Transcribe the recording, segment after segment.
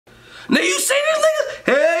Nigga, you see this nigga?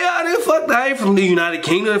 Hell yeah, nigga, fuck that. I ain't from the United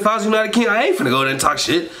Kingdom. If I was United Kingdom, I ain't finna go there and talk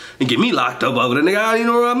shit and get me locked up over there, nigga. I don't even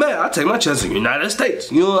know where I'm at. I take my chances in the United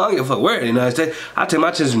States. You know, I don't give a fuck where in the United States. I take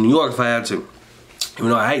my chances in New York if I had to.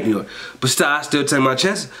 Even though I hate New York. But still, I still take my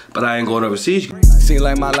chances, but I ain't going overseas. Seem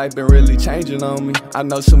like my life been really changing on me. I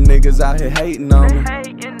know some niggas out here hating on me.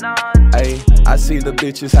 Ay, I see the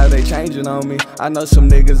bitches how they changing on me. I know some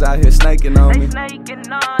niggas out here snaking on me.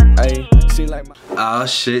 Ay, seem like my oh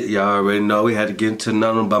shit, y'all already know we had to get into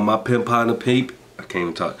nothing about my pimp partner Pete. I can't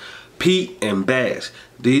even talk. Pete and Bass.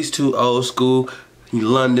 These two old school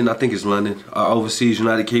London, I think it's London, overseas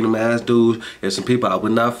United Kingdom ass dudes. There's some people I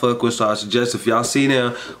would not fuck with, so I suggest if y'all see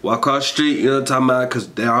them, walk across the street, you know what I'm talking about, cause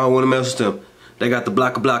I don't want to mess with them. They got the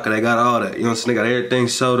blocker, they got all that, you know what I'm saying? They got everything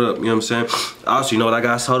sold up, you know what I'm saying? Also, you know what I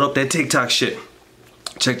got sold up? That TikTok shit.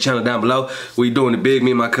 Check the channel down below. We doing the big,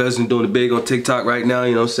 me and my cousin doing the big on TikTok right now,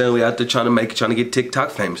 you know what I'm saying? We out there trying to make it, trying to get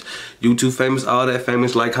TikTok famous. YouTube famous, all that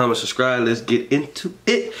famous. Like, comment, subscribe, let's get into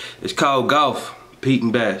it. It's called golf. Pete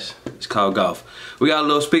and Bass. It's called golf. We got a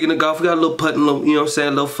little, speaking of golf, we got a little putting, little, you know what I'm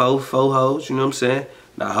saying, little four holes, you know what I'm saying?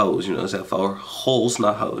 Not hoes, you know what I'm saying? 4 holes,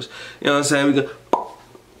 not hoes. You know what I'm saying? We got,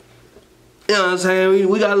 you know what I'm saying?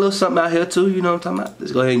 We got a little something out here too, you know what I'm talking about?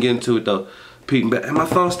 Let's go ahead and get into it though. Pete and Bass. And my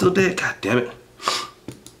phone's still dead, god damn it.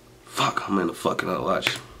 Fuck, I'm in the fucking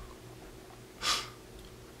watch.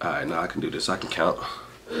 Alright, now I can do this, I can count.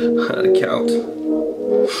 How to count.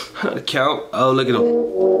 How to count. Oh, look at him.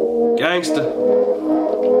 Gangster.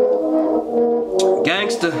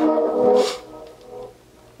 Gangster.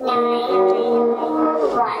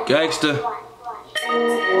 Gangster.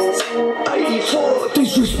 84,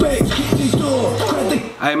 disrespect, hit this door.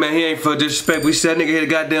 Hey man, he ain't for disrespect. We said nigga hit a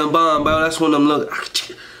goddamn bomb, bro. That's when I'm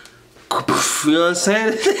looking. You know what I'm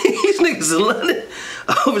saying? These niggas in London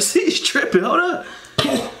overseas tripping. Hold up.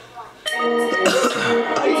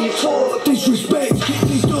 84, disrespect, hit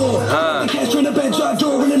this door. The cash in the bedside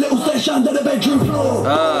door and a little stash under the bedroom floor.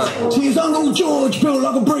 See his Uncle George built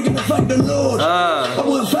like a brick in the thank the Lord. I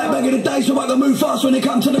wasn't fat back in the day, so I can move fast when it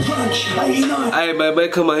comes to the crunch. 89. Hey man,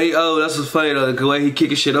 come on. That's what's funny though, the way he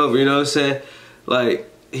kicking shit over, you know what I'm saying? Like,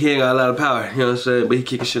 he ain't got a lot of power, you know what I'm saying? But he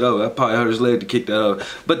kicking shit over. I probably hurt his leg to kick that over.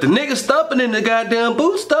 But the nigga stumping in the goddamn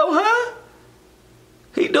boots though, huh?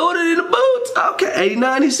 He doing it in the boots. Okay,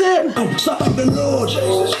 89, he said. Stop the Lord.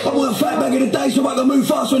 I wasn't fat back in the day, so I can move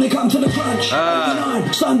fast when it comes to the crunch.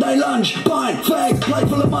 89, Sunday lunch, pint, fag, plate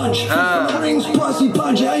full of munch. Rings, pricey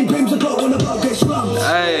punch, it ain't pimps o'clock when the bloke gets slumped.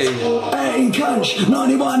 Hey. 18 cunch,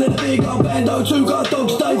 91 in the big old bando. 2 guard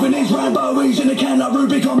dogs, Dave and his Rambo. He's in the can like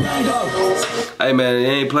Rubicon Mango. Hey man, he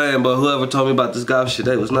ain't playing, but whoever told me about this golf shit,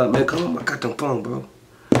 they was not, man. Come on, I got them phone, bro.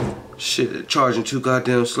 Shit, charging too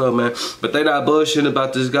goddamn slow, man. But they not bullshitting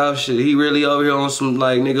about this golf shit. He really over here on some,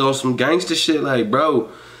 like, nigga, on some gangster shit. Like, bro,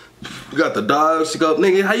 you got the dogs to go.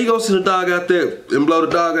 Nigga, how you gonna send a dog out there and blow the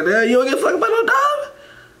dog out there? You don't give a fuck about no dog?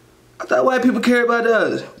 I thought white people care about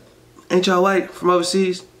dogs. Ain't y'all white from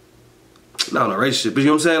overseas? Not on a race shit, but you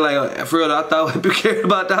know what I'm saying? Like, for real, I thought white people cared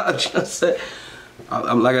about dogs. You know what I'm saying?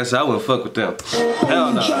 Like I said, I wouldn't fuck with them.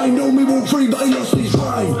 Hell no. Chain on me, walk free, but he lost his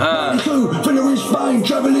brain. 92, finger in Spain,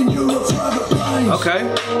 traveling Europe, private planes. Okay,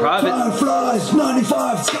 private. Flying flies,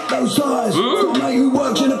 95, cut those ties. Got a mate who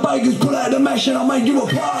works in the bakers, pull out the mash and I'll make you a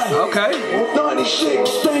pie. Okay. 96,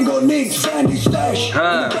 Stan got nicked, Sandy stash. In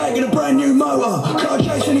the back of a brand new motor, car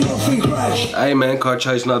chasing the off and crash. Hey man, car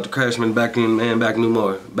chasing off the crash, man, back of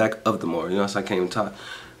the more, you know, so I can't even talk.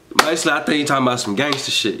 Basically, I think he talking about some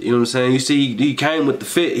gangster shit, you know what I'm saying? You see, he came with the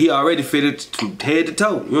fit, he already fitted from head to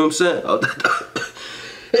toe, you know what I'm saying?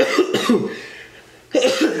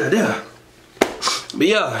 Yeah. But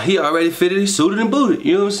yeah, he already fitted, he suited and booted,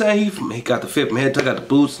 you know what I'm saying? He got the fit from head to toe, got the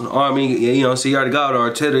boots and the army, you know, so he already got all the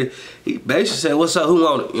artillery. He basically said, what's up, who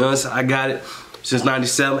want it? You know what I'm saying? I got it. Since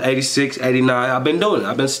 97, 86, 89, I've been doing it.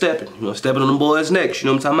 I've been stepping. You know, stepping on them boys' necks. You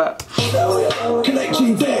know what I'm talking about?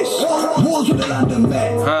 Collecting debts. Wars with the London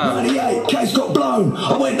Met. 98, case got blown.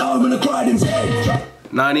 I went home and I cried in bed.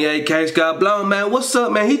 98 case got blown, man. What's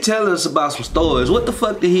up, man? He telling us about some stories. What the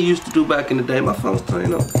fuck did he used to do back in the day? My phone's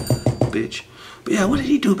turning on. Bitch. But yeah, what did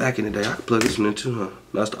he do back in the day? I can plug this one in too, huh?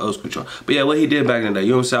 That's the old school chart. But yeah, what he did back in the day,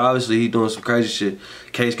 you know what I'm saying? Obviously, he doing some crazy shit.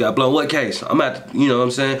 Case got blown. What case? I'm at, you know what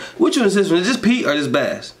I'm saying? Which one is this one? Is this Pete or this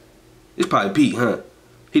Bass? It's probably Pete, huh?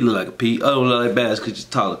 He look like a Pete. I don't look like Bass because he's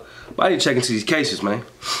taller. But I need to check into these cases, man.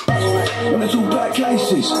 When it's all black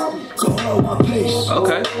cases, gotta hold my peace.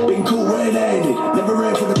 Okay. Been caught red-handed, never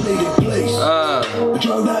ran for the bleeding police.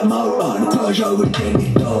 drove that motor, the Peugeot with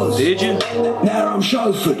dented doors. Did you? Now I'm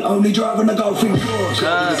chauffeured, only driving a Golf in course.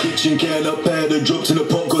 The kitchen can up there, the drops in the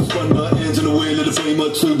pot, got spun my hands in the wheel of the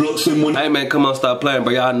beamer, 2 blocks in one. Hey man, come on, stop playing,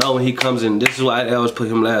 bro. Y'all know when he comes in, this is why I always put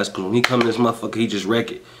him last. Cause when he come in this motherfucker, he just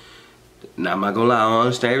wreck it. Now I'm not gonna lie, I don't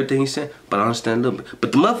understand everything he said, but I understand a little bit.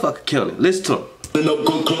 But the motherfucker killing it. Listen to him. And up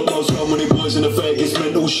good clock, no so many boys in the fag, it's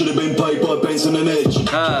mental, should have been paid by Benson and Edge.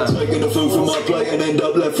 Taking the food from my plate and end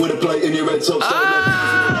up left with a plate in your head top.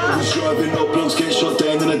 I was driving up blocks, get shot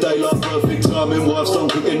down in the daylight, perfect timing. Wife's done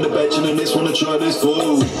cooking the batch and this wanna try this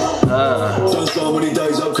food. Done so many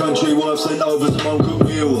days up country, wife sent over some uncooked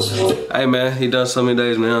meals. Hey man, he done so many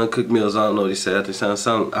days, man, uncooked meals. I don't know what he said. I think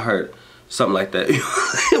something, I heard something like that.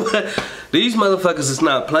 These motherfuckers is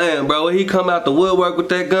not playing, bro. When he come out the woodwork with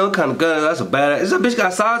that gun, what kind of gun? That's a badass. Is that bitch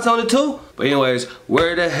got silence on it too? But anyways,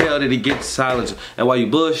 where the hell did he get the silence? And while you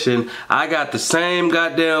bullshitting, I got the same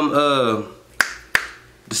goddamn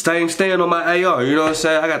the same stand on my AR. You know what I'm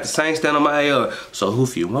saying? I got the same stand on my AR. So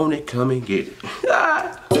if you want it, come and get it.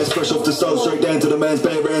 That's fresh off the stove, straight down to the man's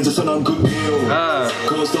bare hands. It's an uncooked meal.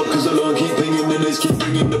 Can't stop cause the line keep pinging and this keep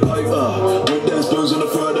bringing the paper. Went down spoons on a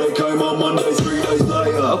Friday, came on Monday, 3 days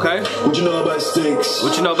later. Okay. What you know about sticks?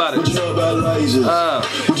 What you know about it? What you know about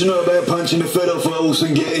lasers? What you know about punching the fed off a horse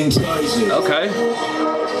and getting tased? Okay.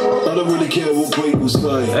 I don't really care what people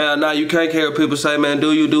say. Yeah, nah, you can't care what people say, man. Do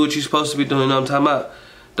what you're supposed to be doing. You know what I'm talking about?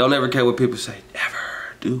 Don't ever care what people say.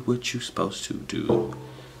 Never do what you're supposed to do.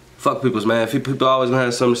 Fuck people's, man. People always gonna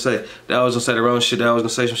have something to say. They always gonna say the wrong shit. They always gonna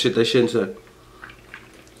say some shit they shouldn't say.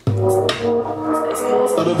 I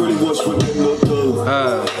don't really watch what they look do.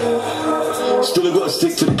 Still I gotta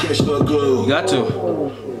stick to the cash like glue. You got to.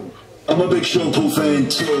 I'm a big Sean Paul fan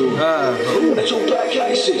too. It's all black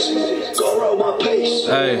aces, gotta roll my pace.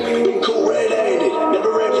 Hey. Been caught red-handed,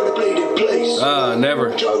 never ran for the bleeding police.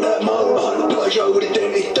 Never. Drove that motor, the Peugeot with the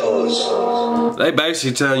dented doors. They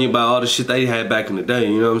basically telling you about all the shit they had back in the day,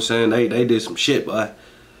 you know what I'm saying? They did some shit, boy.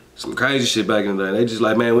 Some crazy shit back in the day. They just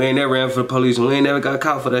like, man, we ain't never ran for the police and we ain't never got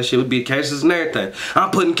caught for that shit. We beat cases and everything.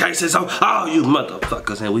 I'm putting cases on all you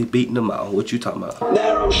motherfuckers and we beating them out. What you talking about?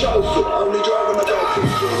 Now I'm chauffeured, only driving a Golf in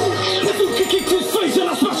course. I took kicked his face and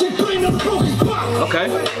I smashed his brain and I broke his back. Okay.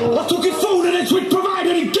 I took his phone and then Twigga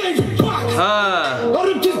provided and he gave it back. I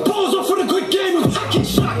ripped his balls off for the quick game with fucking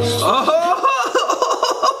sacks.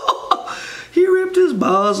 He ripped his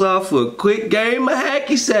balls off for a quick game of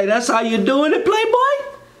hacky sack. That's how you doing it, Playboy?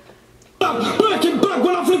 Back and back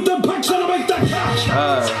when I flipped them packs and I make that cash.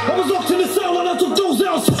 I was locked in the cell and I took those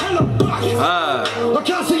L's hella back. I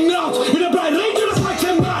can't sing out in a bright range and a black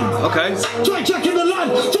man. Okay. Try checking the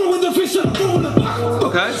land, throwing the fish and throwing the back.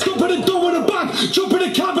 Okay. Stopping the door in the back, jumping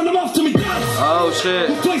the cab and I'm off to me dad. Oh shit.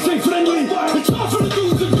 This place ain't friendly, it's not for the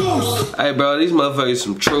goons and ghosts. Hey bro, these motherfuckers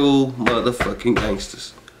some true motherfucking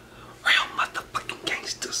gangsters. Real motherfucking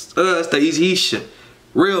gangsters. That's the easy shit.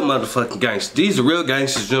 Real motherfucking gangsters. These are real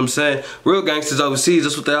gangsters, you know what I'm saying? Real gangsters overseas,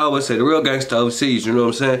 that's what they always say. The real gangsters overseas, you know what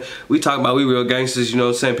I'm saying? We talk about we real gangsters, you know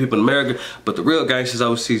what I'm saying? People in America, but the real gangsters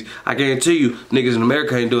overseas, I guarantee you, niggas in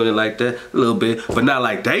America ain't doing it like that. A little bit, but not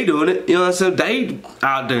like they doing it, you know what I'm saying? They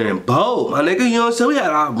out there in bold, my nigga, you know what I'm saying? We had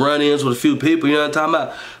our run-ins with a few people, you know what I'm talking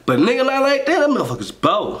about? But nigga not like that, them motherfuckers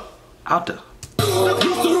bold. Out there.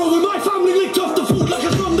 Used to roll with my family, licked off the food like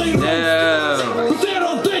a Sunday roll. Yeah. But they're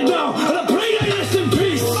all dead now, and I pray they rest in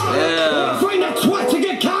peace. Yeah. I find that twat to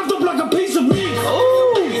get carved up like a piece of meat.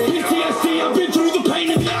 PTSD, I've been through the pain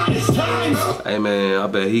of the hardest times. Hey man, I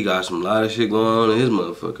bet he got some lot of shit going on in his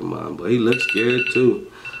motherfucking mind, but he looks scared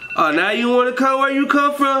too. Oh, now you wanna come where you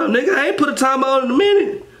come from? Nigga, I ain't put a time on in a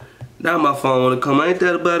minute. Now my phone wanna come, ain't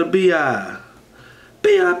that about a B.I.?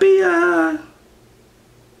 B.I.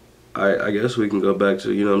 Alright, I guess we can go back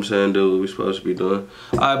to, you know what I'm saying, do what we're supposed to be doing.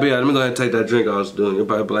 Alright, B.I., let me go ahead and take that drink I was doing. You'll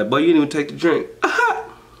probably be like, boy, you didn't even take the drink.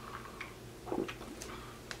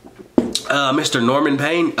 Mr. Norman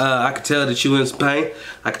Payne, I could tell that you in some pain.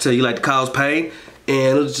 I could tell you like to cause pain.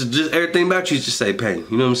 And it's just everything about you just say pain.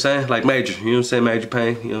 You know what I'm saying? Like major. You know what I'm saying? Major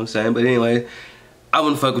pain. You know what I'm saying? But anyway, I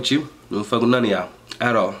wouldn't fuck with you. I wouldn't fuck with none of y'all.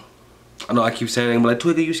 At all. I know I keep saying it, but like,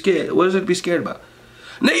 Twigga, you scared. What is it to be scared about?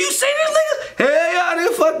 Now you see this nigga? Hell yeah,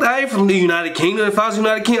 nigga, fuck that. I ain't from the United Kingdom. If I was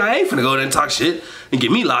United Kingdom, I ain't finna go there and talk shit and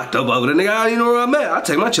get me locked up over there, nigga. I don't even know where I'm at. I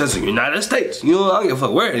take my chances in the United States. You know, I don't give a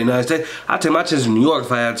fuck where in the United States. I take my chances in New York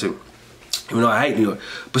if I had to. Even though I hate New York.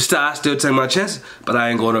 But still, I still take my chances. But I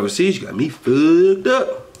ain't going overseas. You got me fucked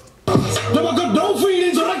up. Now I got no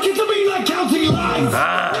feelings, or I get to be like counting lines.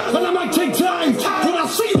 And I might take time when I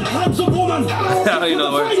see the handsome woman. How you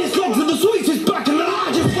know the finest legs and the sweetest back and the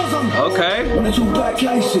largest bosom. Okay. When it's all black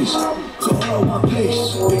cases, gotta roll my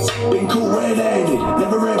pace. Been caught red-handed,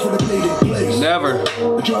 never ran for the bleeding place. Never.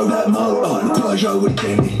 Peugeot with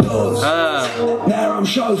tinted doors. Now I'm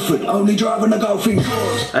chauffeured, only driving a golfing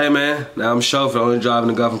course. Hey man, now I'm chauffeured, only driving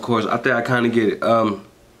a golfing course. I think I kinda get it.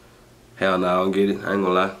 Hell no, I don't get it. I ain't gonna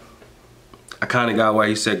lie. I kinda got why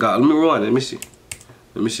he said God. Let me rewind it, let me see.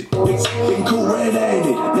 Let me see. Been cool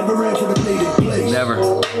red-handed, never ran for the bleeding police. Never.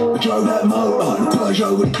 I drove that motor, the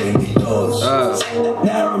Peugeot with tinted doors.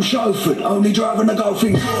 Now I'm chauffeured, only driving a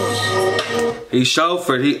golfing course. He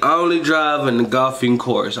chauffeured, he only driving the golfing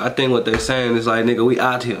course. I think what they're saying is like, nigga, we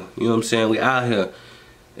out here. You know what I'm saying? We out here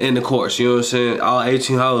in the course. You know what I'm saying? All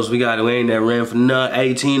 18 hoes, we got it. We ain't that ran for none,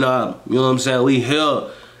 18 of them. You know what I'm saying? We here,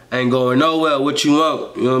 ain't going nowhere. What you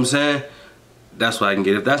want? You know what I'm saying? That's what I can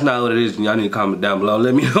get. If that's not what it is, y'all need to comment down below.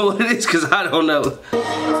 Let me know what it is, because I don't know.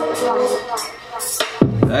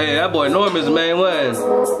 Hey, that boy Norman's the main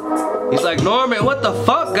one. He's like, Norman, what the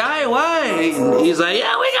fuck, guy? Why? He's like,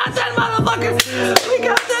 yeah, we got that motherfucker. We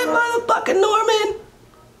got that motherfucking Norman.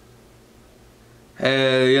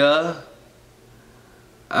 Hell yeah.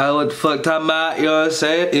 What the fuck talking about? You know what I'm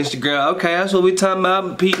saying? Instagram. Okay, that's what we talking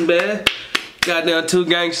about. Pete and Bad. Goddamn 2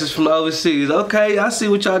 gangsters from overseas. Okay, I see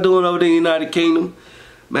what y'all doing over there in the United Kingdom.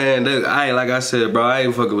 Man, look, like I said, bro, I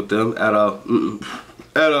ain't fucking with them at all.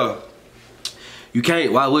 At all. You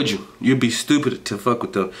can't. Why would you? You'd be stupid to fuck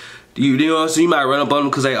with them. You know what I'm saying? You might run up on them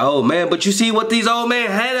because they old, man. But you see what these old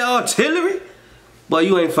men had at artillery? Boy,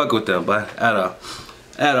 you ain't fucking with them, boy. At all.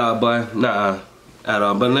 At all, boy. Nah. At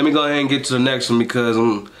all. But let me go ahead and get to the next one because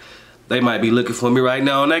they might be looking for me right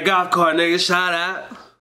now on that golf cart, nigga. Shout out.